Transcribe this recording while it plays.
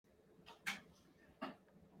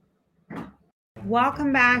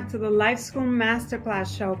Welcome back to the Life School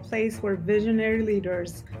Masterclass Show, a place where visionary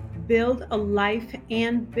leaders build a life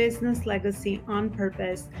and business legacy on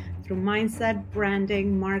purpose through mindset,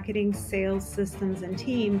 branding, marketing, sales, systems, and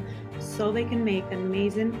team so they can make an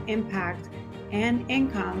amazing impact and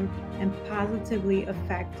income and positively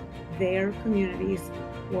affect their communities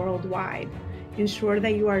worldwide. Ensure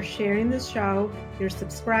that you are sharing this show, you're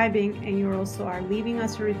subscribing, and you also are leaving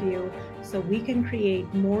us a review so we can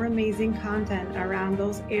create more amazing content around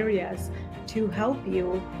those areas to help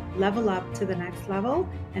you level up to the next level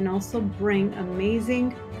and also bring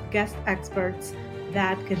amazing guest experts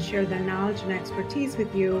that can share their knowledge and expertise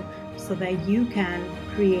with you so that you can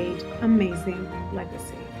create amazing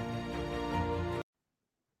legacy.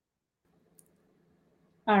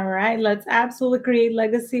 All right, let's absolutely create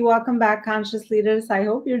legacy. Welcome back, conscious leaders. I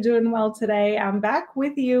hope you're doing well today. I'm back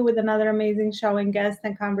with you with another amazing show and guest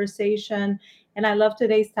and conversation. And I love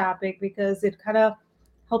today's topic because it kind of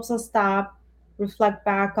helps us stop, reflect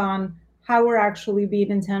back on how we're actually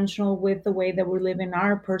being intentional with the way that we're living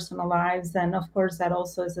our personal lives. And of course, that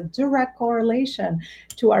also is a direct correlation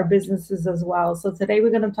to our businesses as well. So today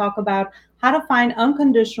we're going to talk about how to find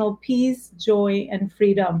unconditional peace, joy, and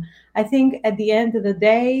freedom. I think at the end of the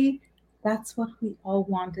day, that's what we all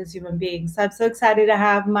want as human beings. So I'm so excited to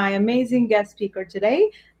have my amazing guest speaker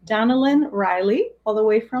today, Donnalynn Riley, all the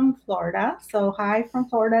way from Florida. So hi from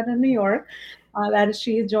Florida to New York.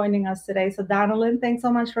 She is joining us today. So Donnalynn, thanks so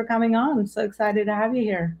much for coming on. So excited to have you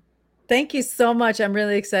here. Thank you so much. I'm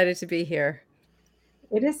really excited to be here.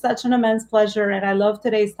 It is such an immense pleasure. And I love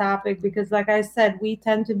today's topic because, like I said, we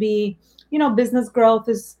tend to be, business growth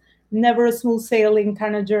is never a smooth sailing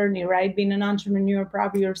kind of journey, right? Being an entrepreneur,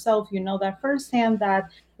 probably yourself, you know that firsthand that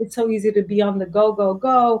it's so easy to be on the go, go,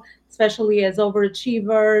 go, especially as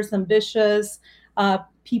overachievers, ambitious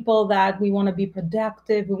people that we want to be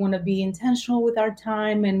productive, we want to be intentional with our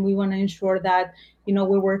time, and we want to ensure that,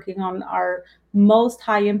 we're working on our most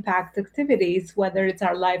high impact activities, whether it's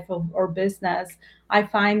our life or business. I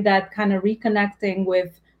find that kind of reconnecting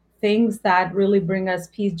with things that really bring us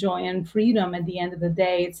peace, joy, and freedom at the end of the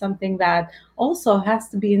day. It's something that also has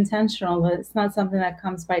to be intentional. It's not something that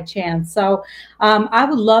comes by chance. So I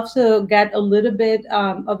would love to get a little bit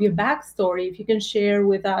of your backstory. If you can share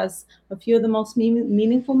with us a few of the most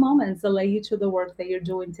meaningful moments that led you to the work that you're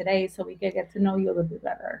doing today so we can get to know you a little bit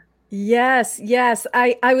better. Yes.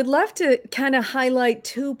 I would love to kind of highlight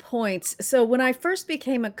 2 points. So when I first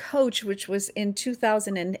became a coach, which was in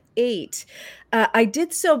 2008, I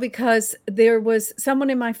did so because there was someone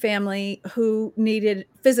in my family who needed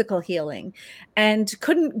physical healing and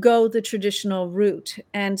couldn't go the traditional route.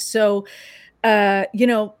 And so,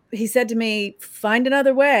 he said to me, find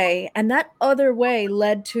another way. And that other way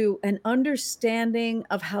led to an understanding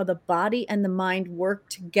of how the body and the mind work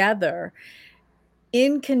together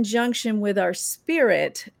in conjunction with our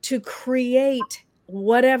spirit to create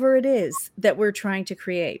whatever it is that we're trying to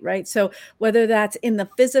create, right? So whether that's in the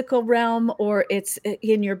physical realm or it's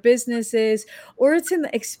in your businesses or it's in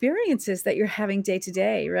the experiences that you're having day to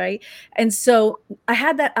day, right? And so I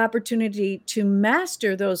had that opportunity to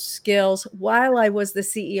master those skills while I was the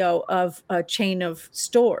CEO of a chain of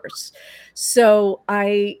stores. So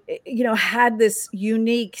I, had this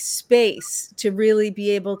unique space to really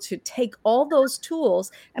be able to take all those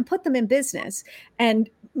tools and put them in business. And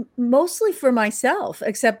mostly for myself,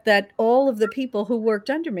 except that all of the people who worked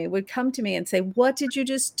under me would come to me and say, what did you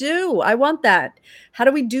just do? I want that. How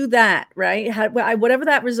do we do that? Right? Whatever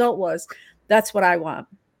that result was, that's what I want.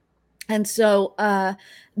 And so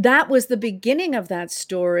that was the beginning of that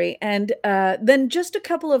story. And then just a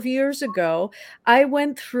couple of years ago, I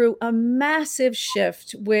went through a massive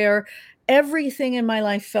shift where everything in my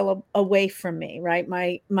life fell away from me, right?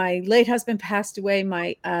 My late husband passed away.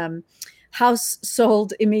 My house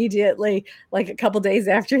sold immediately, like a couple days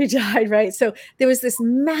after he died, right? So there was this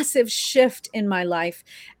massive shift in my life.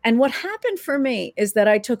 And what happened for me is that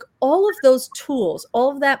I took all of those tools,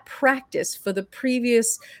 all of that practice for the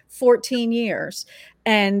previous 14 years,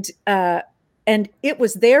 and it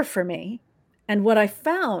was there for me. And what I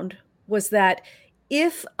found was that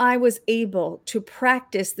if I was able to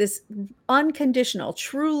practice this unconditional,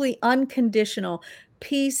 truly unconditional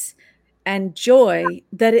peace and joy,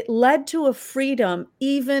 that it led to a freedom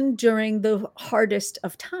even during the hardest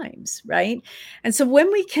of times, right? And so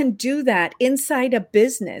when we can do that inside a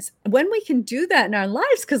business, when we can do that in our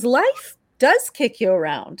lives, because life does kick you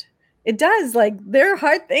around, it does, like there are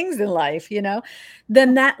hard things in life,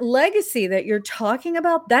 then that legacy that you're talking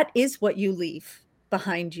about, that is what you leave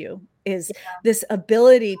behind you, is this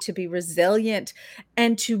ability to be resilient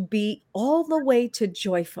and to be all the way to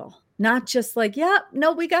joyful, not just like, yeah,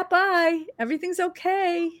 no, we got by, everything's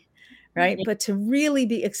okay, right? But to really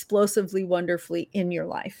be explosively wonderfully in your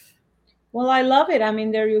life. Well, I love it. I mean,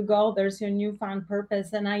 there you go. There's your newfound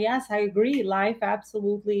purpose. And yes, I agree. Life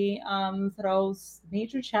absolutely throws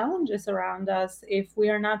major challenges around us if we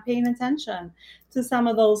are not paying attention to some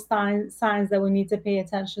of those signs that we need to pay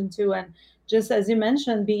attention to. And just as you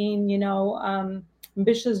mentioned, being,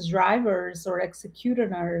 ambitious drivers or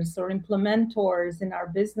executors or implementors in our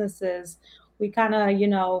businesses, we kind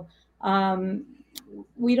of, um,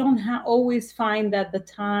 we don't always find that the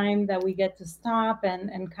time that we get to stop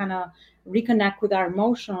and kind of reconnect with our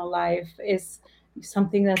emotional life is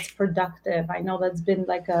something that's productive. I know that's been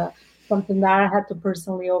like a something that I had to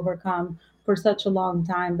personally overcome for such a long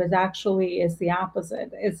time, but actually it's the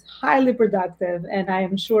opposite. It's highly productive, and I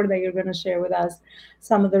am sure that you're going to share with us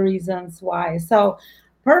some of the reasons why. So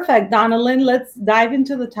perfect, Donnalynn, let's dive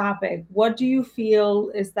into the topic. What do you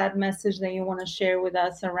feel is that message that you want to share with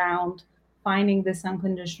us around finding this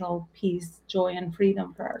unconditional peace, joy, and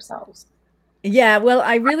freedom for ourselves? Yeah, well,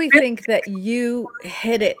 I really think that you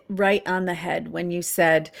hit it right on the head when you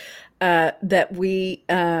said that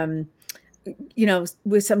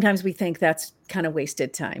sometimes we think that's kind of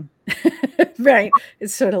wasted time, right?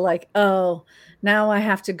 It's sort of like, oh, now I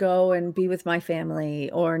have to go and be with my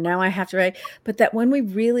family, or now I have to, right? But that when we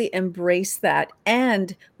really embrace that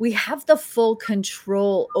and we have the full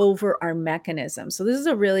control over our mechanism. So this is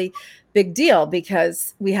a really big deal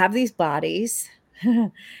because we have these bodies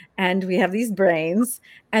and we have these brains,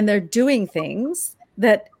 and they're doing things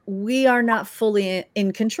that we are not fully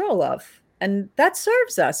in control of. And that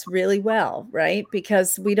serves us really well, right?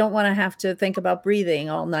 Because we don't want to have to think about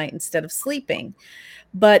breathing all night instead of sleeping.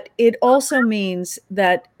 But it also means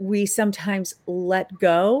that we sometimes let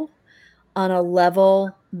go on a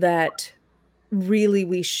level that really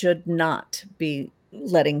we should not be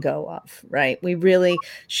letting go of, right? We really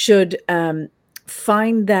should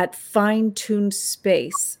find that fine-tuned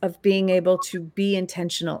space of being able to be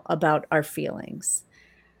intentional about our feelings.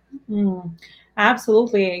 Mm,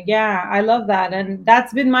 absolutely. Yeah, I love that. And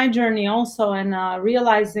that's been my journey also. And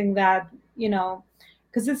realizing that,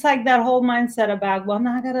 because it's like that whole mindset about, well,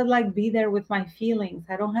 now I got to like be there with my feelings.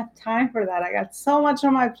 I don't have time for that. I got so much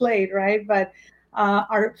on my plate, right? But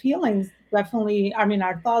our feelings definitely, I mean,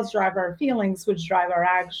 our thoughts drive our feelings, which drive our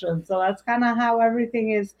actions. So that's kind of how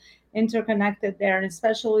everything is interconnected there. And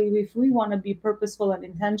especially if we want to be purposeful and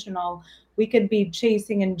intentional, we could be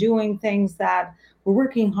chasing and doing things that we're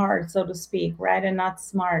working hard, so to speak, right? And not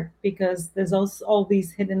smart because there's also all these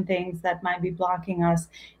hidden things that might be blocking us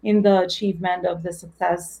in the achievement of the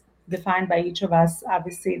success defined by each of us,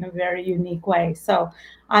 obviously in a very unique way. So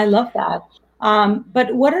I love that.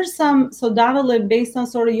 But what are some, so Donald, based on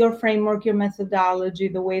sort of your framework, your methodology,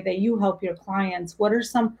 the way that you help your clients, what are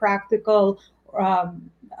some practical um,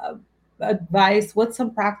 uh, advice? What's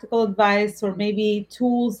some practical advice or maybe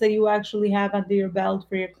tools that you actually have under your belt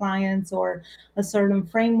for your clients or a certain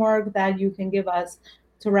framework that you can give us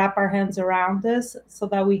to wrap our hands around this so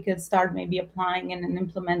that we could start maybe applying and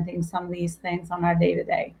implementing some of these things on our day to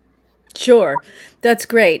day? Sure, that's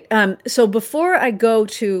great. So before I go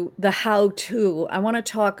to the how to, I want to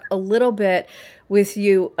talk a little bit with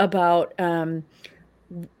you about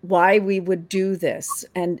why we would do this.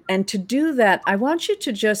 And to do that, I want you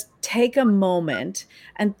to just take a moment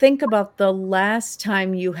and think about the last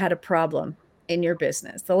time you had a problem in your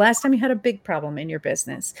business, the last time you had a big problem in your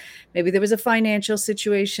business. Maybe there was a financial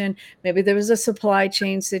situation, maybe there was a supply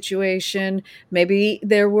chain situation, maybe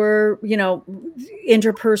there were,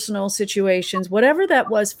 interpersonal situations, whatever that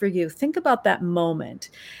was for you. Think about that moment.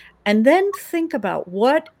 And then think about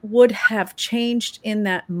what would have changed in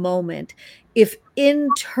that moment if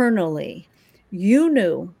internally you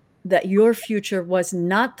knew that your future was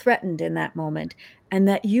not threatened in that moment and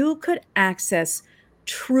that you could access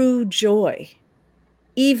true joy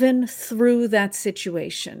even through that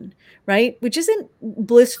situation, right? Which isn't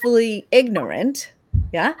blissfully ignorant,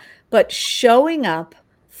 yeah, but showing up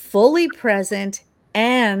fully present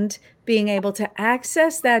and being able to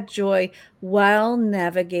access that joy while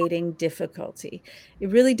navigating difficulty. It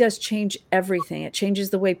really does change everything. It changes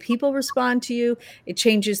the way people respond to you. It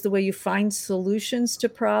changes the way you find solutions to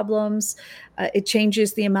problems. It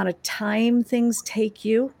changes the amount of time things take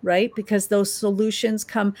you, right? Because those solutions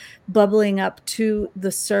come bubbling up to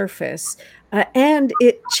the surface. And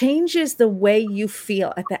it changes the way you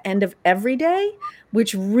feel at the end of every day,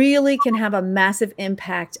 which really can have a massive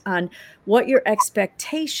impact on what your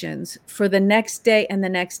expectations for the next day and the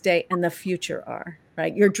next day and the future are,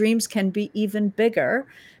 right? Your dreams can be even bigger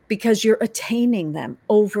because you're attaining them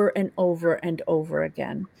over and over and over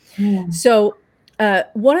again. Mm. So,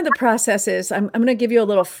 one of the processes, I'm going to give you a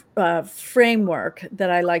little framework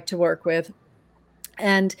that I like to work with.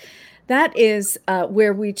 And that is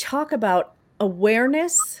where we talk about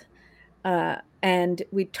awareness, and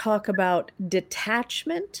we talk about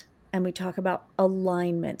detachment, and we talk about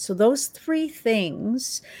alignment. So those three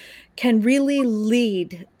things can really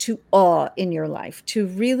lead to awe in your life, to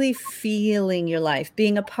really feeling your life,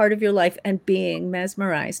 being a part of your life, and being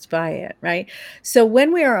mesmerized by it, right? So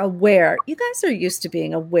when we are aware, you guys are used to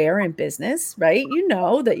being aware in business, right? You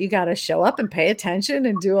know that you got to show up and pay attention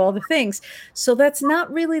and do all the things. So that's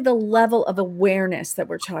not really the level of awareness that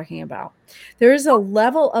we're talking about. There is a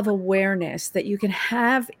level of awareness that you can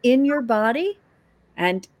have in your body,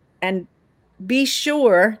 and be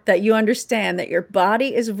sure that you understand that your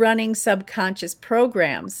body is running subconscious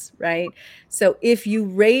programs, right? So if you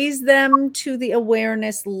raise them to the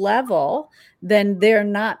awareness level, then they're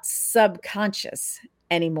not subconscious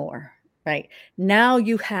anymore, right? Now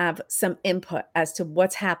you have some input as to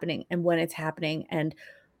what's happening and when it's happening and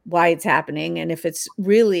why it's happening and if it's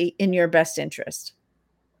really in your best interest.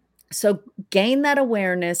 So gain that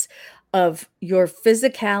awareness of your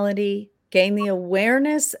physicality, gain the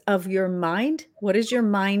awareness of your mind. What is your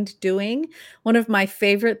mind doing? One of my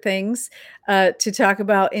favorite things to talk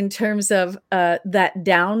about in terms of that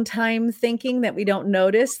downtime thinking that we don't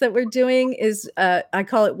notice that we're doing is I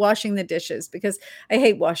call it washing the dishes, because I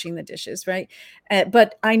hate washing the dishes, right?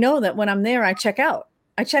 But I know that when I'm there, I check out.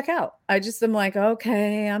 I check out. I just am like,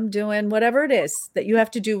 okay, I'm doing whatever it is that you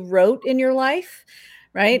have to do rote in your life,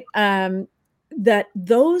 right? That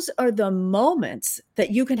those are the moments that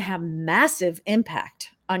you can have massive impact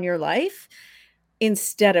on your life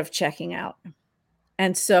instead of checking out.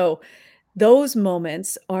 And so those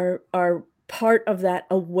moments are part of that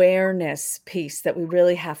awareness piece that we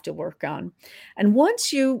really have to work on. And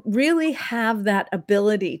once you really have that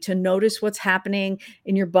ability to notice what's happening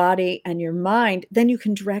in your body and your mind, then you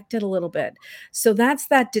can direct it a little bit. So that's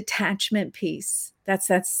that detachment piece. That's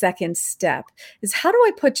that second step, is how do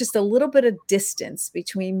I put just a little bit of distance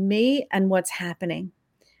between me and what's happening,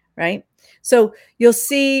 right? So you'll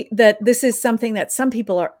see that this is something that some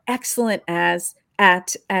people are excellent as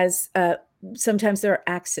sometimes there are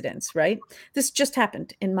accidents, right? This just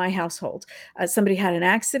happened in my household. Somebody had an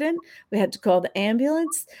accident. We had to call the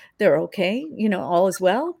ambulance. They're okay, all is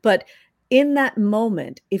well. But in that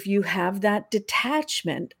moment, if you have that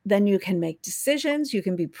detachment, then you can make decisions, you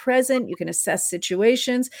can be present, you can assess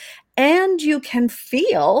situations, and you can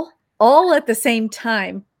feel all at the same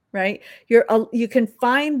time, right? You can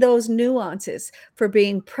find those nuances for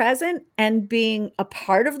being present and being a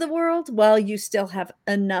part of the world while you still have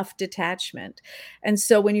enough detachment. And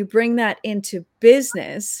so when you bring that into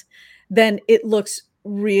business, then it looks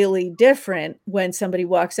really different when somebody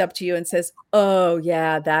walks up to you and says, "Oh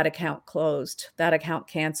yeah, that account closed, that account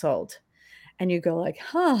canceled." And you go like,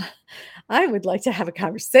 "Huh, I would like to have a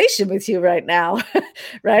conversation with you right now."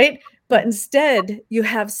 Right? But instead, you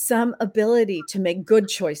have some ability to make good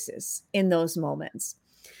choices in those moments.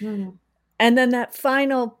 Mm. And then that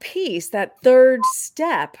final piece, that third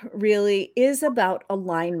step, really is about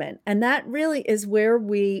alignment. And that really is where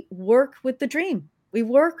we work with the dream. We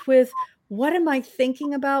work with, what am I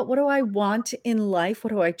thinking about? What do I want in life?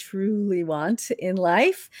 What do I truly want in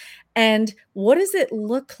life? And what does it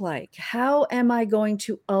look like? How am I going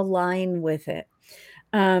to align with it?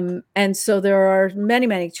 And so there are many,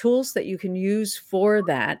 many tools that you can use for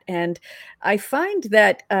that. And I find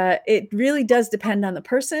that it really does depend on the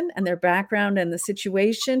person and their background and the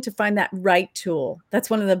situation to find that right tool. That's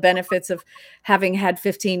one of the benefits of having had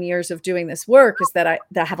 15 years of doing this work, is that I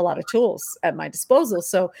have a lot of tools at my disposal.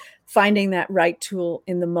 So finding that right tool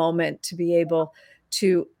in the moment to be able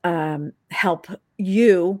to help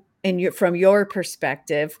you from your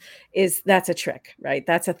perspective, that's a trick, right?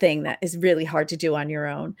 That's a thing that is really hard to do on your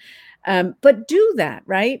own. But do that,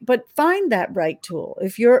 right? But find that right tool.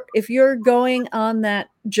 If you're going on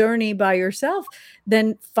that journey by yourself,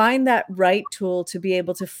 then find that right tool to be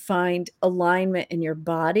able to find alignment in your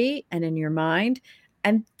body and in your mind,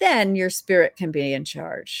 and then your spirit can be in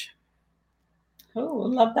charge. Oh,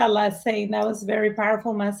 love that last saying. That was a very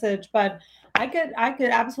powerful message. But I could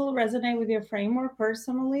absolutely resonate with your framework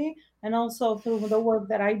personally, and also through the work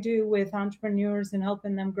that I do with entrepreneurs and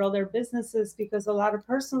helping them grow their businesses, because a lot of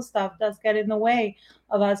personal stuff does get in the way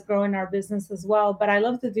of us growing our business as well. But I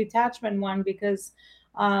love the detachment one, because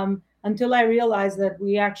until I realized that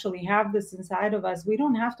we actually have this inside of us, we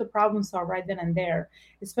don't have to problem solve right then and there,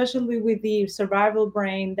 especially with the survival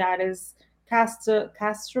brain that is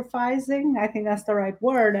catastrophizing, I think that's the right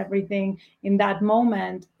word, everything in that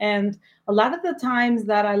moment. And a lot of the times,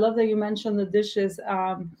 that I love that you mentioned the dishes,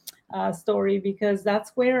 story, because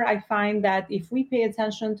that's where I find that if we pay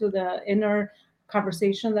attention to the inner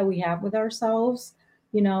conversation that we have with ourselves,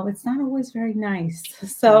 it's not always very nice. Mm.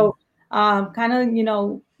 So, kind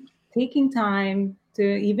of, taking time to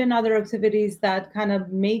even other activities that kind of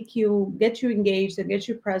get you engaged and get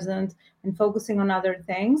you present and focusing on other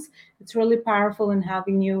things. It's really powerful in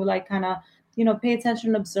having you like kind of pay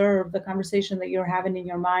attention, observe the conversation that you're having in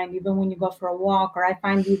your mind, even when you go for a walk. Or I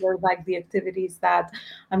find these are like the activities that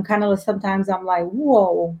I'm kind of sometimes I'm like,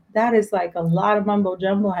 whoa, that is like a lot of mumbo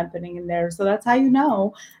jumbo happening in there. So that's how you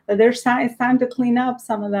know that it's time to clean up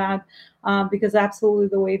some of that, because absolutely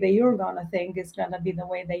the way that you're going to think is going to be the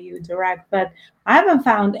way that you direct. But I haven't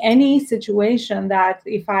found any situation that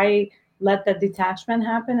if I let that detachment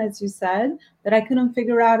happen, as you said, that I couldn't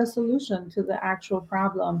figure out a solution to the actual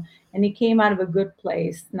problem. And it came out of a good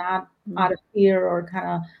place, not out Mm. of fear or kind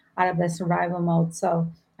of out of the survival mode. So,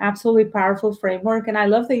 absolutely powerful framework. And I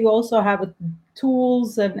love that you also have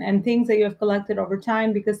tools and things that you have collected over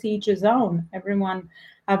time, because to each his own. Everyone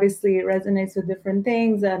obviously resonates with different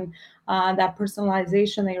things. And that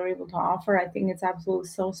personalization that you're able to offer, I think it's absolutely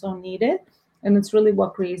so needed. And it's really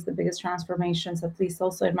what creates the biggest transformations, at least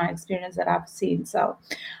also in my experience that I've seen. So,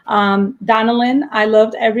 Donnalynn, I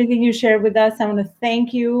loved everything you shared with us. I want to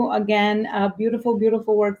thank you again. Beautiful,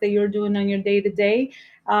 beautiful work that you're doing on your day to day.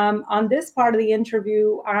 On this part of the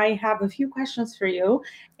interview, I have a few questions for you,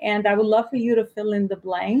 and I would love for you to fill in the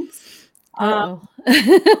blanks. Um,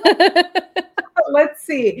 Uh-oh. let's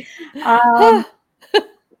see. Um,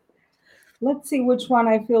 let's see which one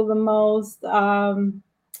I feel the most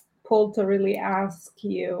pulled to really ask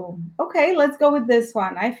you. Okay, let's go with this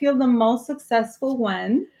one. I feel the most successful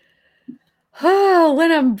when. Oh, when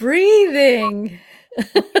I'm breathing.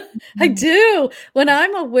 I do. When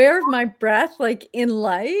I'm aware of my breath, like in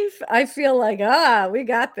life, I feel like, we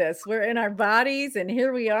got this. We're in our bodies and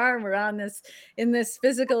here we are, and we're on this in this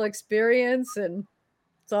physical experience, and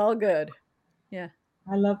it's all good. Yeah.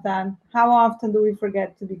 I love that. How often do we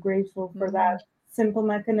forget to be grateful for Mhm. that simple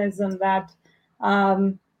mechanism that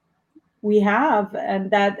um, we have,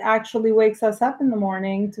 and that actually wakes us up in the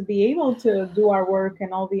morning to be able to do our work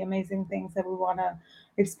and all the amazing things that we want to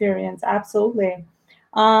experience? Absolutely.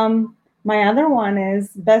 Um, my other one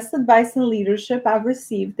is best advice in leadership I've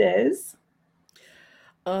received is.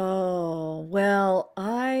 Oh, well,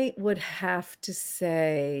 I would have to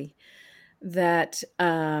say that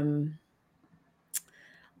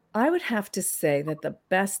the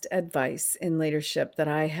best advice in leadership that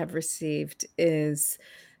I have received is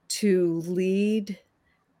to lead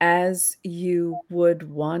as you would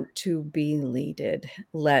want to be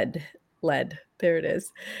led. There it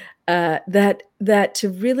is. That to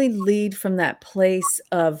really lead from that place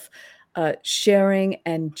of sharing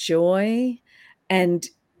and joy, and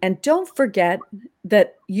don't forget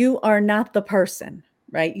that you are not the person,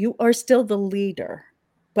 right? You are still the leader,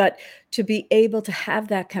 but to be able to have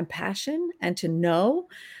that compassion and to know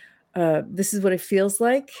this is what it feels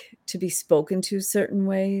like to be spoken to certain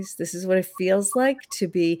ways. This is what it feels like to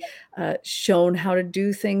be shown how to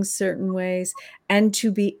do things certain ways, and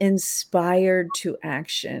to be inspired to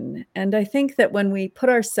action. And I think that when we put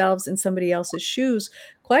ourselves in somebody else's shoes,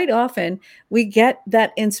 quite often we get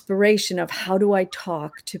that inspiration of how do I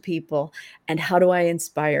talk to people and how do I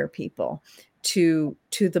inspire people to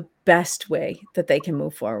the best way that they can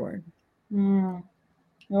move forward. Mm.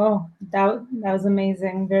 Oh, that was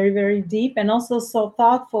amazing. Very, very deep and also so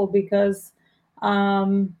thoughtful because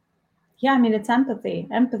yeah, I mean it's empathy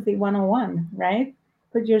 101, right?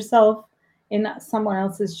 Put yourself in someone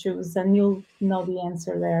else's shoes and you'll know the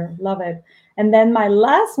answer there. Love it. And then my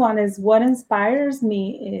last one is what inspires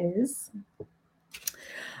me is.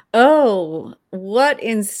 Oh, what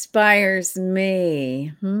inspires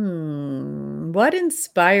me? What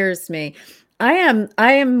inspires me? I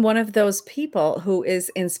am one of those people who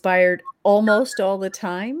is inspired almost all the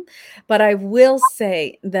time, but I will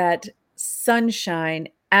say that sunshine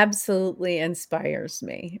absolutely inspires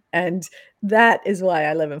me, and that is why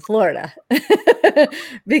I live in Florida.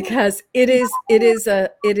 Because it is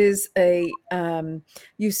a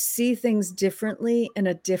you see things differently in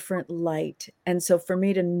a different light. And so for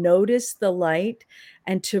me to notice the light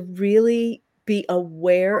and to really be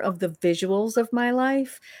aware of the visuals of my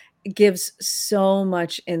life gives so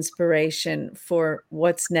much inspiration for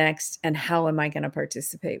what's next and how am I going to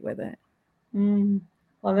participate with it. Mm.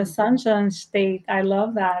 Well, the Mm. sunshine state, I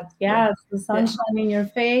love that. Yeah. Yes, the Yeah. sunshine in your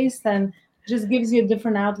face and just gives you a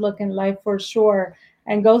different outlook in life for sure.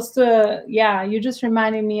 And goes to, yeah, you just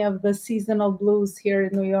reminded me of the seasonal blues here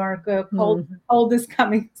in New York. Mm. Cold is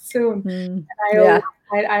coming soon. Mm. And Yeah.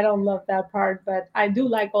 I don't love that part, but I do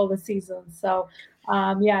like all the seasons. So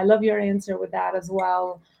Yeah, I love your answer with that as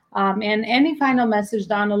well. And any final message,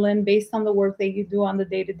 Donnalynn, based on the work that you do on the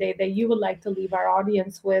day to day that you would like to leave our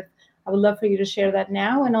audience with? I would love for you to share that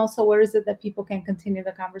now. And also, where is it that people can continue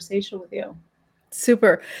the conversation with you?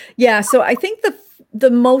 Super. Yeah, so I think the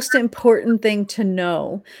most important thing to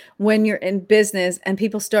know when you're in business and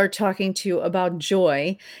people start talking to you about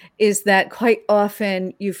joy is that quite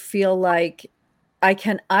often you feel like I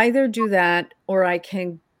can either do that or I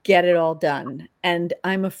can get it all done. And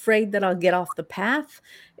I'm afraid that I'll get off the path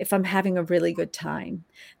if I'm having a really good time,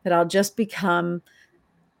 that I'll just become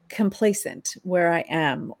complacent where I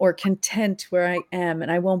am or content where I am,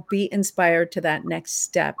 and I won't be inspired to that next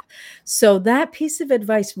step. So, that piece of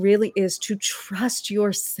advice really is to trust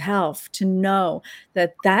yourself, to know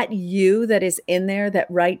that that you that is in there that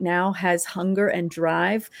right now has hunger and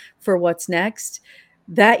drive for what's next,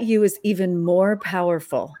 that you is even more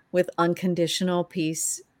powerful with unconditional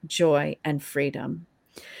peace, joy, and freedom.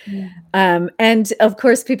 And of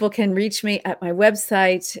course, people can reach me at my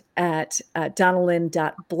website at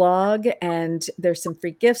donnalynn.blog, and there's some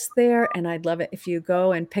free gifts there. And I'd love it if you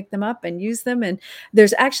go and pick them up and use them. And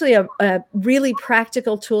there's actually a really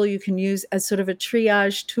practical tool you can use as sort of a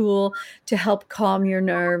triage tool to help calm your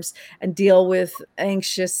nerves and deal with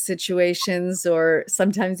anxious situations or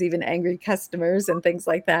sometimes even angry customers and things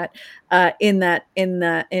like that. In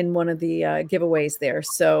one of the giveaways there.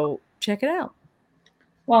 So check it out.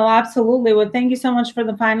 Well, absolutely. Well, thank you so much for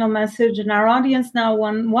the final message. And our audience now,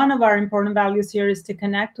 one of our important values here is to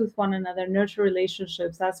connect with one another, nurture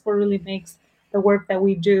relationships. That's what really makes the work that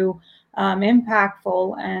we do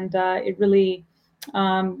impactful, and it really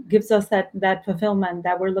gives us that fulfillment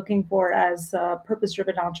that we're looking for as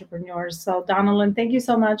purpose-driven entrepreneurs. So, Donnalynn, thank you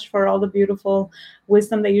so much for all the beautiful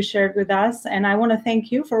wisdom that you shared with us, and I want to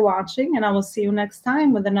thank you for watching. And I will see you next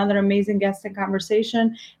time with another amazing guest and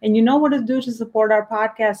conversation. And you know what to do to support our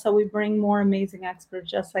podcast so we bring more amazing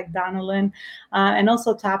experts just like Donnalynn, and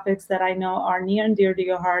also topics that I know are near and dear to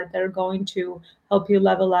your heart that are going to help you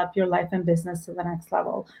level up your life and business to the next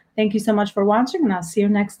level. Thank you so much for watching, and I'll see you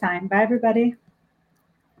next time. Bye, everybody.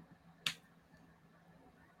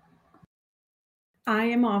 I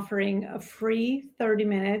am offering a free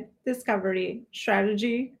 30-minute discovery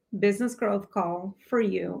strategy business growth call for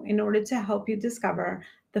you in order to help you discover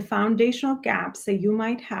the foundational gaps that you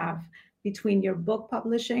might have between your book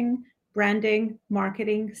publishing, branding,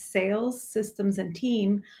 marketing, sales, systems, and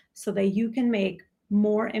team so that you can make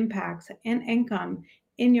more impact and income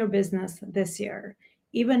in your business this year.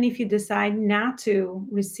 Even if you decide not to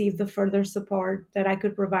receive the further support that I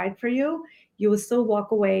could provide for you, you will still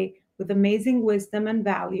walk away with amazing wisdom and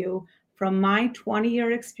value from my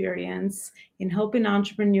 20-year experience in helping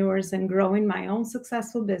entrepreneurs and growing my own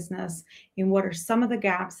successful business in what are some of the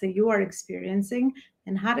gaps that you are experiencing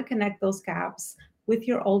and how to connect those gaps with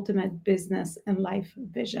your ultimate business and life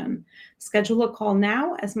vision. Schedule a call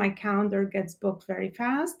now as my calendar gets booked very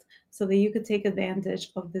fast so that you could take advantage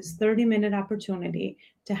of this 30-minute opportunity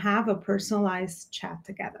to have a personalized chat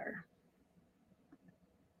together.